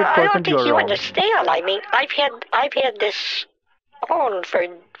 100% I don't think you are you wrong. understand. I mean, I've had this phone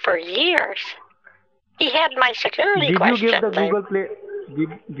for years. He had my security questions. Did you give the Google Play?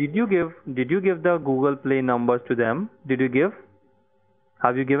 Did you give the Google Play numbers to them? Did you give?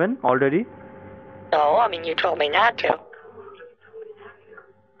 Have you given already? No, I mean you told me not to.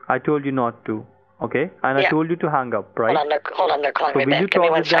 I told you not to. Okay, and I told you to hang up, right? Hold on, they're calling me back. Will you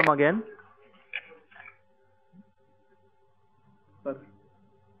talk with them again?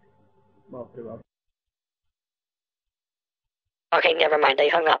 Okay, never mind. They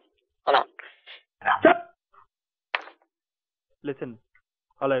hung up. Hold on. Listen.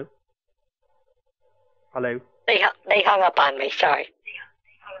 Hello. Hello. They hung up on me. Sorry.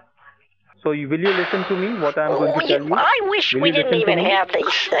 So will you listen to me? What I'm going to tell you? I wish we didn't even have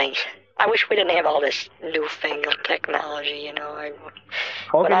these things. I wish we didn't have all this newfangled technology. You know.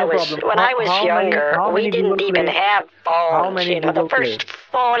 When I was younger, we didn't even have phones. You know, the first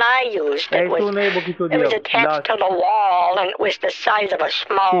phone I used, it was attached to the wall, and it was the size of a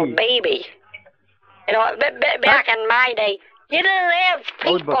small baby. You know, back in my day, you didn't have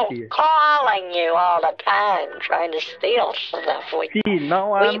people calling you all the time trying to steal stuff. We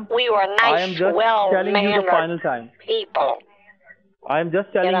were nice, well-mannered people. I am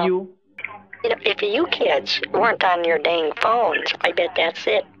just telling you. You know, if you kids weren't on your dang phones, I bet that's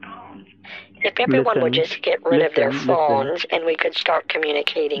it. If everyone would just get rid of their phones and we could start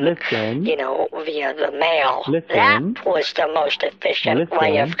communicating, you know, via the mail, that was the most efficient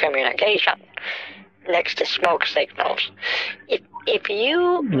way of communication, next to smoke signals. If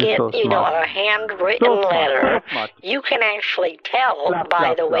you get, you know, a handwritten letter, you can actually tell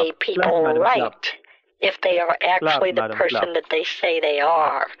by the way people write if they are actually the person that they say they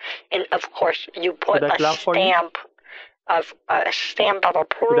are. And of course, you put a stamp of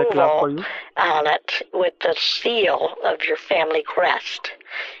approval on it with the seal of your family crest.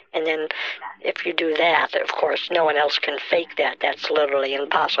 And then if you do that, of course, no one else can fake that. That's literally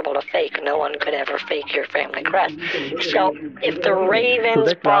impossible to fake. No one could ever fake your family crest. So if the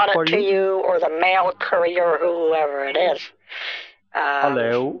Ravens brought it to you, or the mail courier, whoever it is,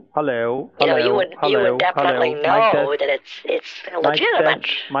 hello. You know, you would definitely know that it's legitimate.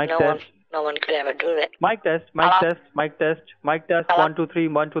 No one could ever do that. Mic test. 1 2 3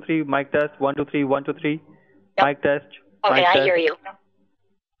 1 2 3. Mic test 1 2 3 1 2 3. Mic test. Okay, I hear you.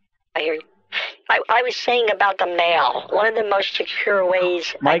 I was saying about the mail. One of the most secure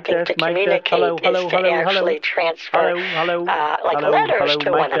ways, I think, to communicate is to actually transfer letters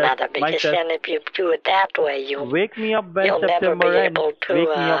to one another. Because then if you do it that way, you'll never be able to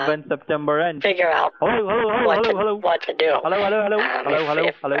figure out what to do.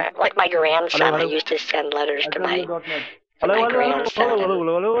 Like my grandson, I used to send letters to my grandson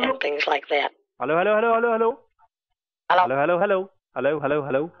and things like that.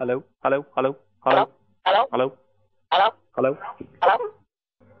 Hello. Hello.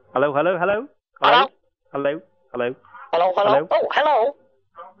 Oh, hello.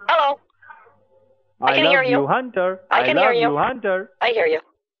 I can hear you, Hunter. I can hear you, Hunter. I hear you.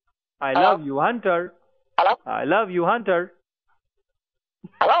 I love you, Hunter. Hello. I love you, Hunter.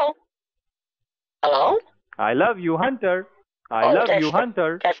 Hello. I love you, Hunter. I love you,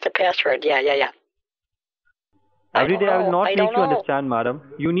 Hunter. That's the password. Yeah. Every day I will not make you understand, madam.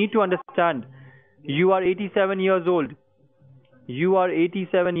 You need to understand. You are 87 years old.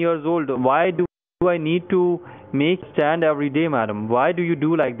 Why do I need to make stand every day, madam? Why do you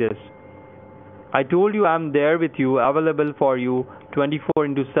do like this? I told you I'm there with you, available for you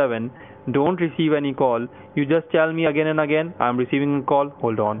 24/7. Don't receive any call. You just tell me again and again, I'm receiving a call,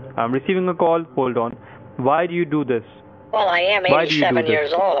 hold on. I'm receiving a call, hold on. Why do you do this? Well, I am 87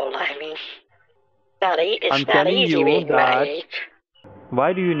 years old. I mean, it's not easy being my age.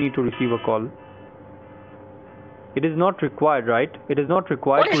 Why do you need to receive a call? It is not required, right? It is not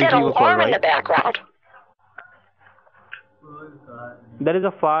required to receive a call, right? What is that alarm in the background? There is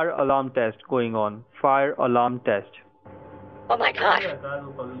a fire alarm test going on. Fire alarm test. Oh my gosh.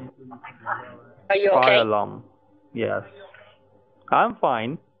 Are you okay? Fire alarm. Yes. I'm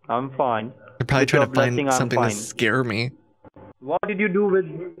fine. You're probably trying to find something to scare me. What did you do with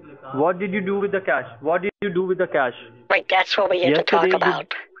the cash? Right, that's what we had to talk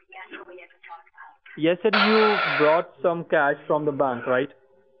about. Yesterday you brought some cash from the bank, right?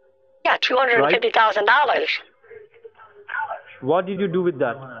 Yeah, $250,000. What did you do with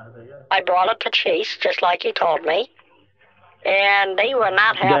that? I brought it to Chase, just like he told me, and they were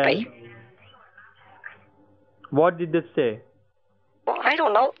not happy. Then, what did they say? Well, I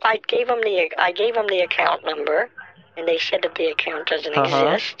don't know. I gave them the account number, and they said that the account doesn't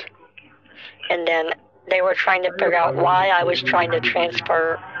exist. And then they were trying to figure out why I was trying to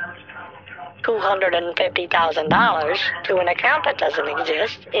transfer $250,000 to an account that doesn't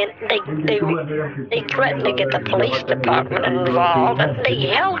exist. And they threatened to get the police department involved. And they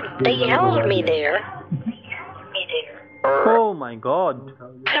held me there. Oh my God!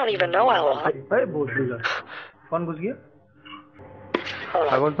 I don't even know how long. Hold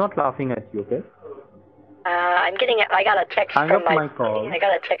on. I was not laughing at you, okay? I got a text Hang from up my call. I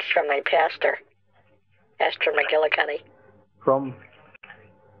got a text from my pastor, Pastor McGillicuddy. From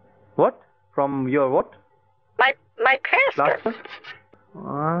what? From your what? My pastor.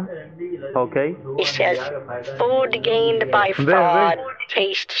 Okay. He says, food gained by fraud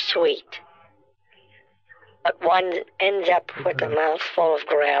tastes sweet, but one ends up with a mouth full of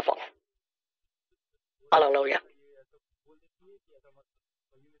gravel. Hallelujah.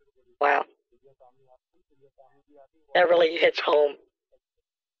 Wow. That really hits home.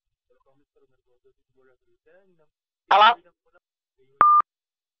 Hello?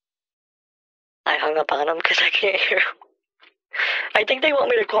 I hung up on him because I can't hear him. I think they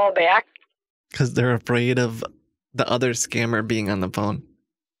want me to call back. Because they're afraid of the other scammer being on the phone.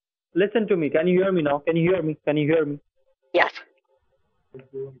 Listen to me. Can you hear me now? Can you hear me? Can you hear me? Yes.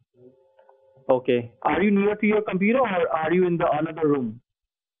 Okay. Are you near to your computer or are you in the another room?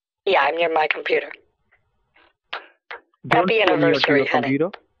 Yeah, I'm near my computer. Don't Happy anniversary, honey.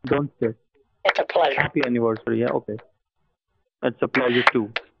 Computer. Don't say. It's a pleasure. Happy anniversary, yeah, okay. It's a pleasure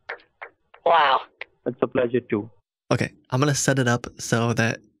too. Wow. It's a pleasure too. Okay, I'm going to set it up so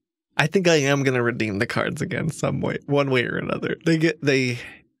that I think I am going to redeem the cards again some way, one way or another. They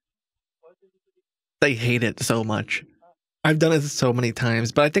hate it so much. I've done it so many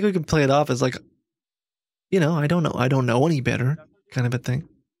times, but I think we can play it off as like, you know, I don't know any better kind of a thing.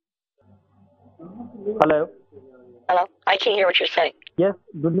 Hello? Hello? I can hear what you're saying. Yes,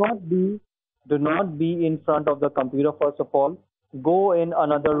 do not be in front of the computer first of all. Go in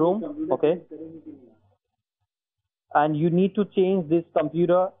another room, okay? And you need to change this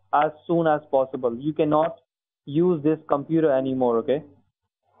computer as soon as possible. You cannot use this computer anymore, okay?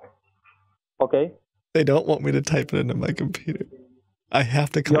 Okay? They don't want me to type it into my computer. I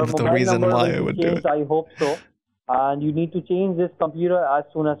have to come up with a reason why I would do it. I hope so. And you need to change this computer as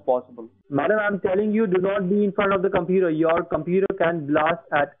soon as possible. Madam, I'm telling you, do not be in front of the computer. Your computer can blast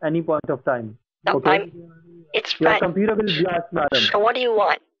at any point of time. No, okay? It's Your fine. computer will blast, madam. So what do you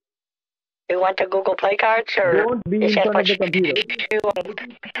want? You want the Google Play cards or don't be in front of the computer.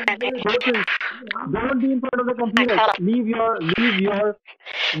 Don't be in front of the computer. Leave your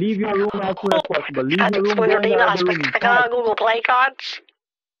room as soon as possible. Leave your room. Go in another room. I got Google Play cards.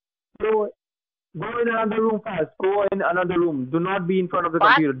 Go in another room fast. Go in another room. Do not be in front of the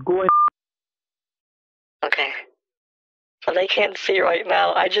computer. Go in. Okay. So they can't see right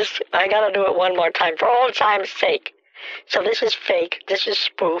now. I gotta do it one more time for old time's sake. So this is fake. This is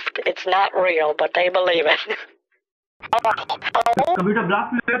spoofed. It's not real, but they believe it.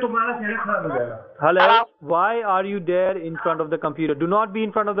 Hello? Why are you there in front of the computer? Do not be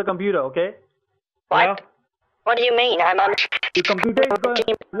in front of the computer, okay? What? Yeah. What do you mean? Your computer is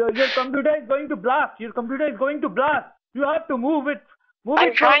going to blast. Your computer is going to blast. You have to move it.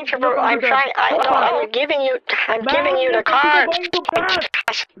 I'm giving you the cards.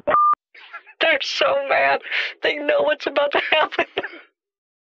 They're so mad. They know what's about to happen.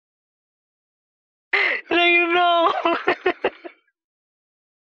 They know.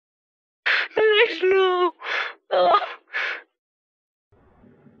 They know. Oh.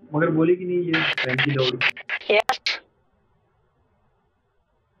 Yes.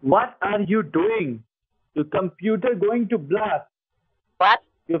 What are you doing? Your computer going to blast. What?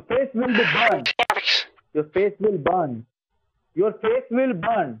 Your face will be burned. Your face will burn. Your face will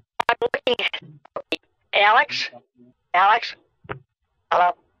burn. I'm looking. Alex? Alex?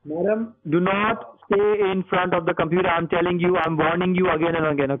 Hello? Madam, do not stay in front of the computer. I'm telling you, I'm warning you again and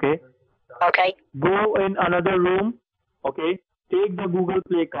again, okay? Okay. Go in another room, okay? Take the Google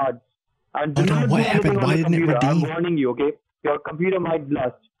Play cards. And do not what happened? Why didn't it redeem? I'm warning you, okay? Your computer might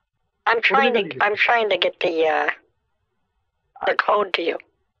blast. I'm trying to get the code to you.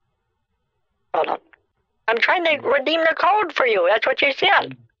 Hold on. I'm trying to redeem the code for you. That's what you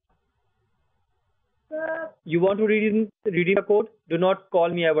said. You want to redeem the code? Do not call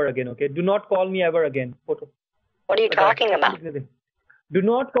me ever again, okay? Do not call me ever again. What are you talking about? Do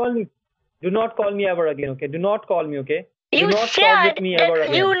not call me. Do not call me ever again, okay? Do not call me, okay? You said that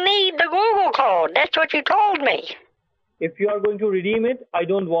you need the Google code. That's what you told me. If you are going to redeem it, I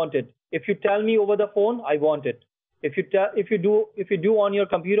don't want it. If you tell me over the phone, I want it. If you do on your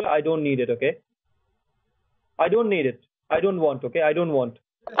computer, I don't need it, okay? I don't need it. I don't want, okay? I don't want.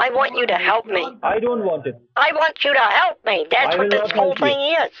 I want you to help me. I don't want it. I want you to help me. That's what this whole thing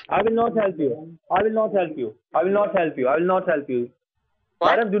is. I will not help you. I will not help you. I will not help you. I will not help you.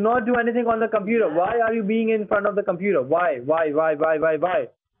 What? Madam, do not do anything on the computer. Why are you being in front of the computer? Why? Well,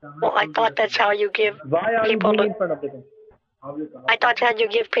 I thought that's how you give Why are you people being in front of the computer? I thought that's how you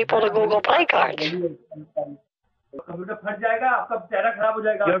give people the Google Play cards.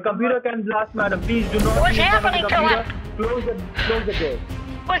 Your computer can blast, madam. Please do not. What's happening to it? Close the door.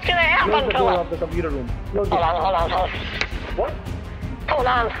 What's gonna happen Close the door to of the computer room. Hold on. What? Hold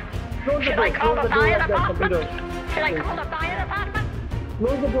on. Close the Should door. I call Close the the door fire of the department? computer. Should I call the fire department?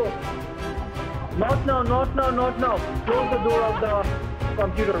 Close the door. Not now. Close the door of the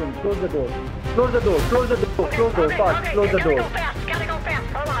computer room. Close the door. Fast. Close the door. Gotta go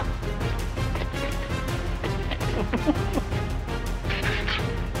fast. Hold on.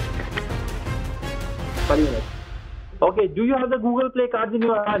 Okay, do you have the Google Play cards in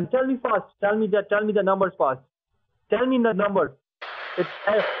your hand? Tell me fast. Tell me the numbers fast. Tell me the numbers. It's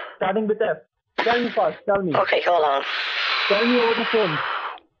F, starting with F. Tell me fast. Tell me. Okay, hold on. Tell me over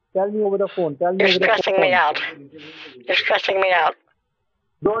the phone. You're stressing me out.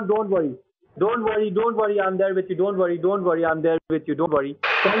 Don't worry. I'm there with you. Don't worry. I'm there with you. Don't worry.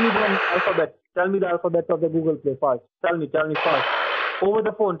 Tell me the alphabet. Tell me the alphabet of the Google Play fast. Tell me fast. Over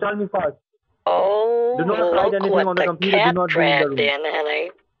the phone. Tell me fast. Oh, do not write anything what on the computer. cat Do not bring the room. in, honey.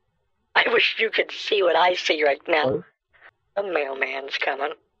 I wish you could see what I see right now. Sorry? The mailman's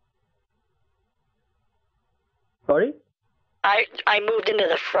coming. Sorry? I moved into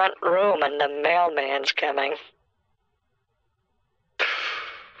the front room and the mailman's coming.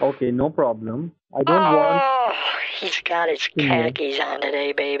 Okay, no problem. I don't want... Oh, he's got his khakis on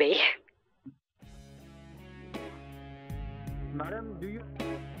today, baby. Madam, do you...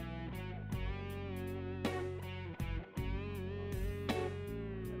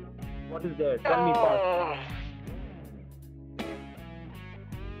 What is there? Tell me fast.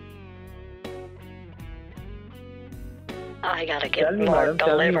 I gotta get more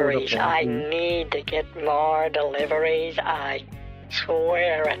deliveries. I need to get more deliveries. I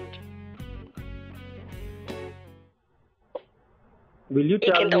swear it. Will you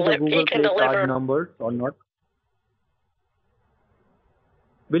tell me the Google Play card numbers or not?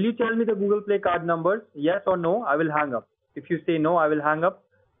 Will you tell me the Google Play card numbers? Yes or no? I will hang up. If you say no, I will hang up.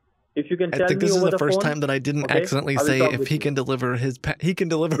 If you can tell me over the phone. I think this is the first time that I didn't accidentally say if he can deliver his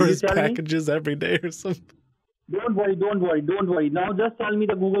his packages every day or something. Don't worry. Now just tell me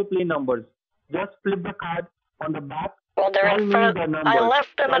the Google Play numbers. Just flip the card on the back. Well, they're in front. I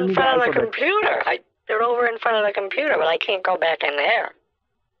left them in front of the computer. They're over in front of the computer, but I can't go back in there.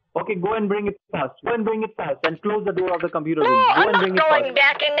 Okay, go and bring it fast. And close the door of the computer room. No, I'm not going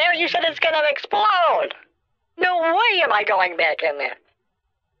back in there. You said it's gonna explode. No way am I going back in there.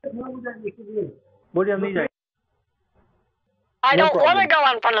 I don't want to go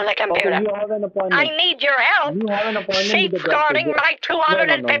in front of the computer. Okay, you have an appointment. I need your help. You have an appointment safeguarding my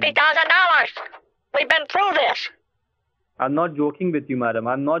 $250,000. We've been through this. I'm not joking with you, madam.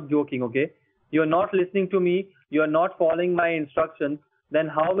 I'm not joking, okay? You're not listening to me. You're not following my instructions. Then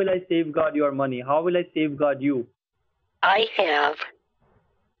how will I safeguard your money? How will I safeguard you? I have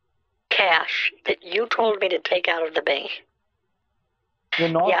cash that you told me to take out of the bank. You're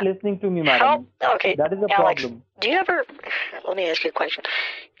not listening to me, madam. Okay, that is a Alex, problem. do you ever, let me ask you a question.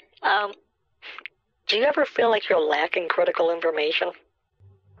 Do you ever feel like you're lacking critical information?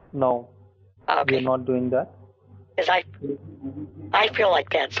 No. Okay. We're not doing that. Because I feel like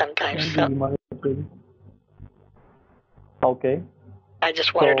that sometimes. So. Okay. I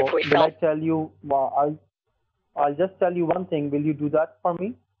just wondered if we felt... Will I tell you, I'll just tell you one thing. Will you do that for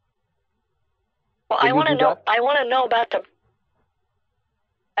me? Well, I want to know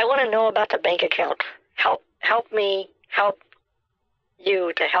about the bank account. Help me help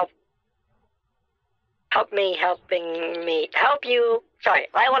you to help me helping me. Help you. Sorry,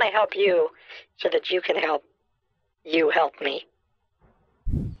 I want to help you so that you can help me.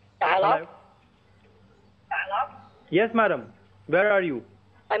 Hello? Yes, madam. Where are you?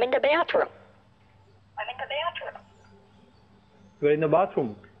 I'm in the bathroom. You're in the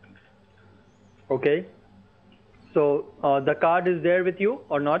bathroom. Okay. So, the card is there with you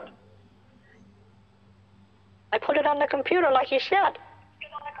or not? I put it on the computer like you said.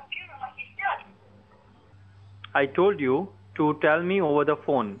 I told you to tell me over the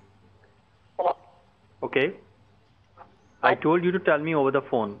phone. What? Okay. I told you to tell me over the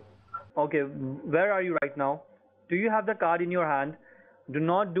phone. Okay, where are you right now? Do you have the card in your hand? Do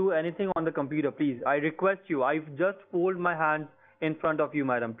not do anything on the computer, please. I request you. I've just folded my hands in front of you,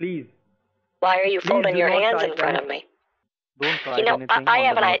 madam. Please. Why are you folding your hands in front of me? Don't write You know, anything I on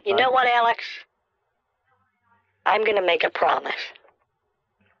have the an idea. You notepad. know what, Alex? I'm gonna make a promise.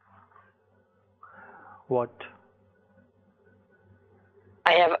 What?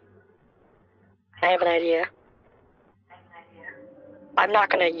 I have an idea. I'm not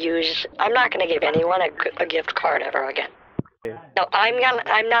gonna give anyone a gift card ever again. Okay. No, I'm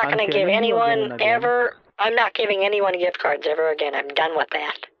not gonna give telling you again anyone and again. I'm not giving anyone gift cards ever again. I'm done with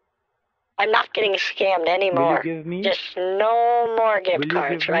that. I'm not getting scammed anymore. Will you give me? Just no more gift Will you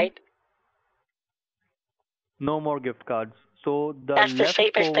cards, give me? right? No more gift cards. So That's the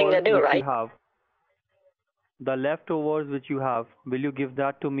safest thing to do, which right? you have, the leftovers which you have, will you give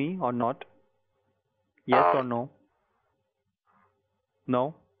that to me or not? Yes or no?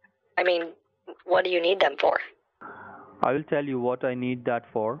 No? I mean, what do you need them for? I will tell you what I need that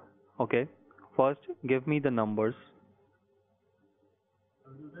for. Okay. First, give me the numbers.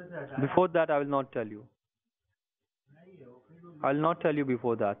 Before that, I will not tell you. I will not tell you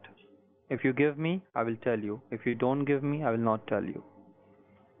before that. If you give me, I will tell you. If you don't give me, I will not tell you.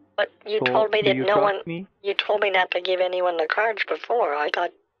 But you So, told me do that you no one. trust me? You told me not to give anyone the cards before. I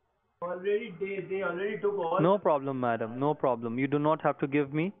thought. They already took all. No problem, madam. No problem. You do not have to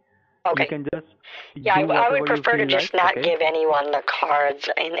give me. Okay. You can just Yeah, do I whatever would prefer you to feel just like, not okay? give anyone the cards,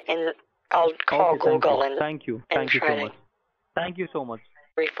 and I'll call Okay, thank Google you. and Thank you. and Thank you try so to much. Thank you so much.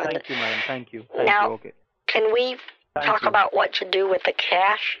 refund Thank it. you, madam. Thank you. Thank Now- you. Okay. Can we Thank talk you. about what to do with the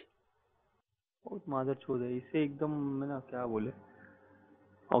cash? बहुत मादर चोद है इसे एकदम मैं ना क्या बोले.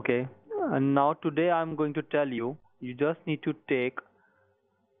 Okay. And now today I'm going to tell you. You just need to take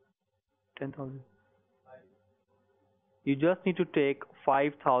 10,000. You just need to take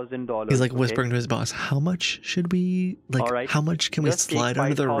 $5,000. He's like okay? whispering to his boss, how much should we, like, All right. how much can we Just take slide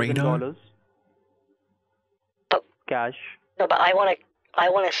under the radar? $5,000 Oh. cash. No, but I want to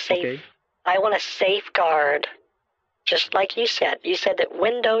Okay. I want to safeguard, just like you said. You said that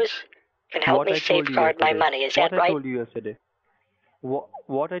Windows can help What me I told you safeguard my yesterday. money. Is What that I right? told you yesterday.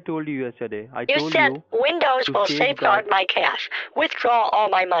 What I told you yesterday. I You told said you Windows to will safeguard- safeguard my cash, withdraw all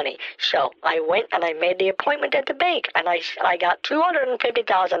my money. So I went and I made the appointment at the bank, and I got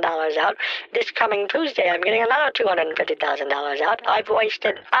 $250,000 out. This coming Tuesday, I'm getting another $250,000 out. I've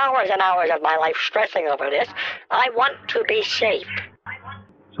wasted hours and hours of my life stressing over this. I want to be safe.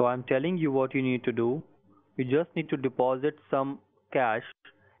 So I'm telling you what you need to do. You just need to deposit some cash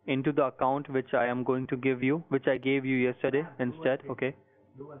into the account which I am going to give you, which I gave you yesterday instead. Okay.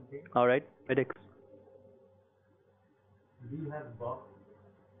 All right. Medics. Do you have box?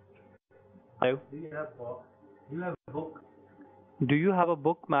 Hello. Do you have box? Do you have book? Do you have a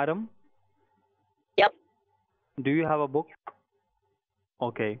book, madam? Yep. Do you have a book?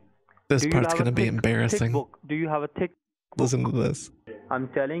 Okay. This Do you part's have a gonna be thick embarrassing. book? Do you have a thick? Listen to this. I'm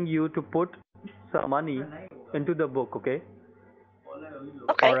telling you to put some money into the book. Okay.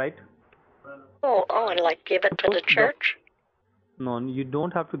 Okay. All right. Oh, and like give it to the church? No, you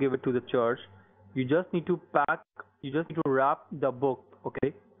don't have to give it to the church. You just need to you just need to wrap the book,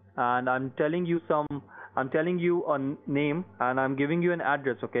 okay? And I'm telling you a name and I'm giving you an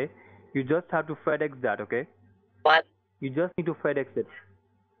address, okay? You just have to FedEx that, okay? What? You just need to FedEx it.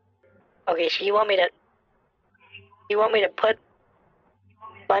 Okay, so you want me to put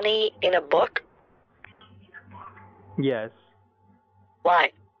money in a book? Yes.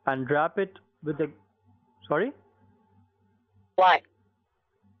 Why? And wrap it with the, sorry? Why?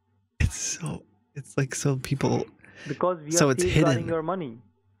 It's like so people, Because we So are it's safeguarding hidden. your money.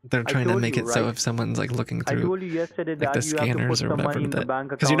 they're trying to told make you, it so right? if someone's like looking I through told you yesterday like that the you have to put scanners or some whatever, money in the that bank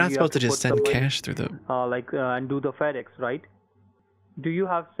account. because you're not you supposed to have just put some send money, cash through the. and do the FedEx, right? Do you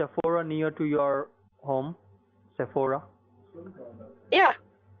have Sephora near to your home? Sephora? Yeah,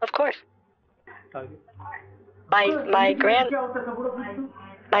 of course. My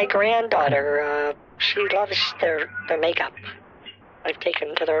granddaughter, she loves their makeup. I've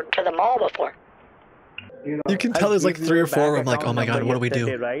taken to the mall before. You can tell there's like 3 or 4 of them like, oh my god, what do we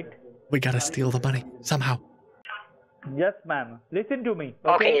do? Right? We gotta steal the money somehow. Yes, ma'am. Listen to me.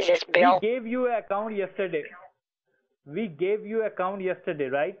 Okay, is this Bill? We gave you an account yesterday.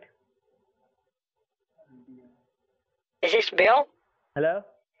 Right? Is this Bill? Hello?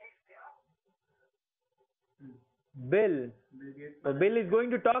 Bill. So Bill is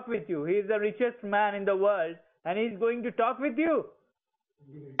going to talk with you. He is the richest man in the world and he is going to talk with you.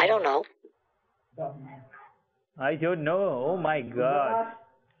 I don't know. I don't know. Oh my god.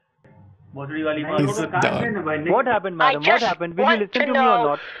 He's done. What happened, madam? I just What happened? Will you want listen to to me or know-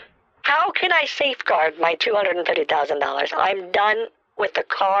 not? How can I safeguard my $250,000? I'm done with the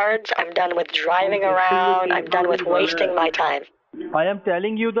cards. I'm done with driving around. I'm done with wasting my time. I am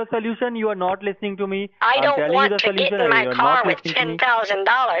telling you the solution. You are not listening to me. I I'm don't telling want you the to get solution. in my You are car not with listening to me.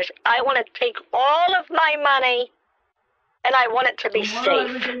 $10,000. I want to take all of my money, and I want it to be Tomorrow I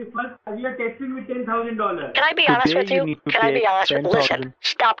will safe. tell you first. We are testing with $10,000. Can I be honest with Today you you? need to Can I be take honest with you? Listen, 10,000.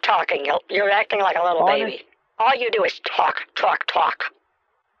 stop talking. You're acting like a little Honest. baby. All you do is talk, talk, talk.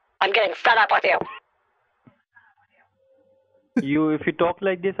 I'm getting fed up with you. If you talk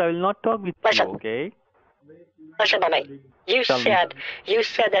like this, I will not talk with Listen. you, okay? Listen to me. You Tell me.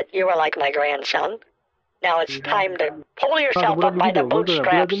 said that you were like my grandson. Now it's time to pull yourself up by the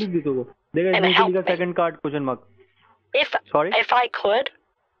bootstraps and help me. Second card question mark. Sorry? If I could,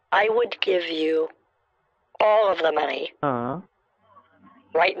 I would give you all of the money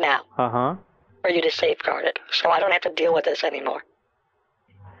right now for you to safeguard it, so I don't have to deal with this anymore.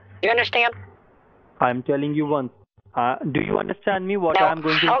 You understand? I'm telling you once. Do you understand me? What now, I'm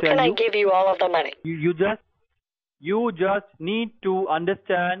going to how tell can you? I give you all of the money? You just need to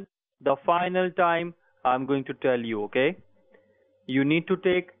understand the final time I'm going to tell you, okay? You need to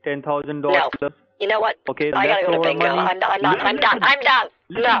take $10,000. No. You know what? Okay, I gotta go to bingo. money. I'm done.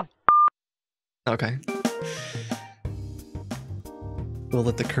 No. Okay. We'll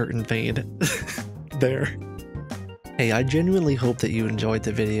let the curtain fade there. Hey, I genuinely hope that you enjoyed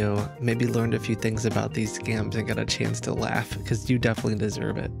the video, maybe learned a few things about these scams and got a chance to laugh, because you definitely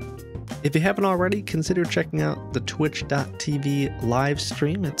deserve it. If you haven't already, consider checking out the twitch.tv live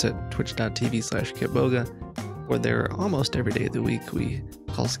stream. It's at twitch.tv/Kitboga, where there almost every day of the week we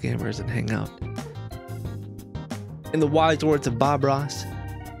call scammers and hang out. In the wise words of Bob Ross,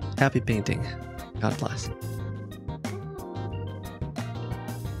 happy painting. God bless.